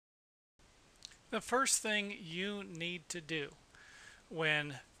The first thing you need to do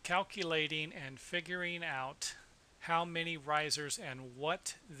when calculating and figuring out how many risers and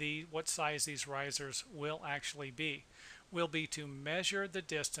what size these risers will actually be will be to measure the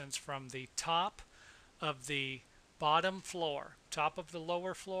distance from the top of the bottom floor, top of the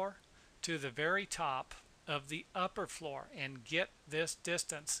lower floor, to the very top of the upper floor and get this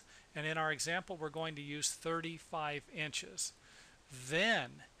distance. And in our example, we're going to use 35 inches.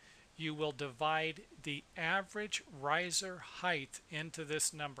 Then you will divide the average riser height into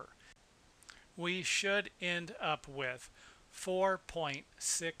this number. We should end up with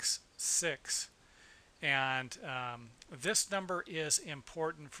 4.66. And this number is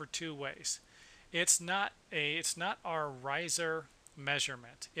important for two ways. It's not our riser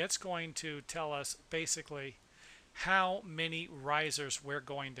measurement. It's going to tell us basically how many risers we're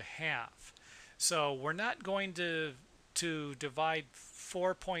going to have. So we're not going to divide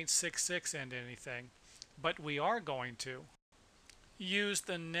 4.66 into anything, but we are going to use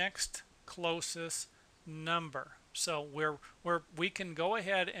the next closest number. So we can go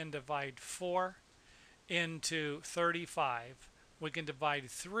ahead and divide 4 into 35. We can divide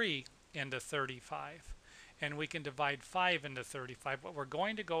 3 into 35. And we can divide 5 into 35. But we're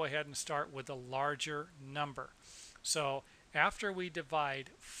going to go ahead and start with a larger number. So after we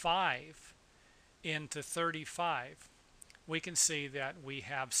divide 5 into 35, we can see that we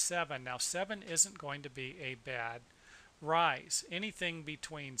have 7. Now 7 isn't going to be a bad rise. Anything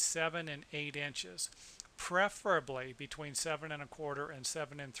between 7 and 8 inches, preferably between 7 1/4 and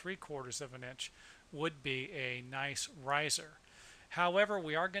 7 3/4 of an inch, would be a nice riser. However,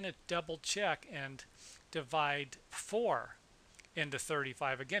 we are going to double check and divide 4 into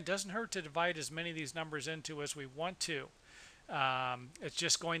 35. Again, it doesn't hurt to divide as many of these numbers into as we want to. It's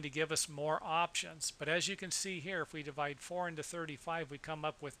just going to give us more options. But as you can see here, if we divide 4 into 35, we come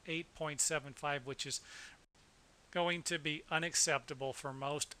up with 8.75, which is going to be unacceptable for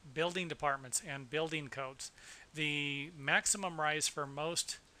most building departments and building codes. The maximum rise for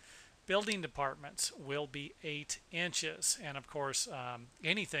most building departments will be 8 inches, and of course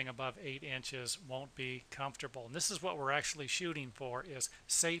anything above 8 inches won't be comfortable. And this is what we're actually shooting for, is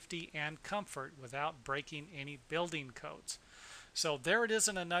safety and comfort without breaking any building codes. So there it is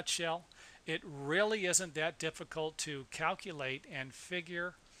in a nutshell. It really isn't that difficult to calculate and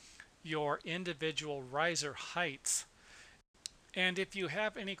figure your individual riser heights. And if you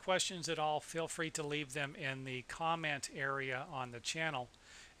have any questions at all, feel free to leave them in the comment area on the channel,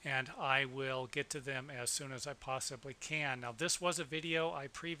 and I will get to them as soon as I possibly can. Now, this was a video I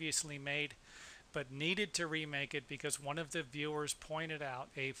previously made, but needed to remake it because one of the viewers pointed out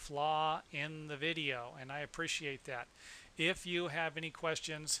a flaw in the video, and I appreciate that. If you have any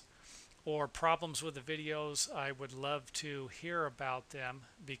questions or problems with the videos, I would love to hear about them,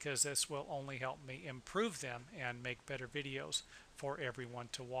 because this will only help me improve them and make better videos for everyone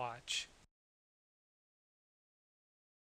to watch.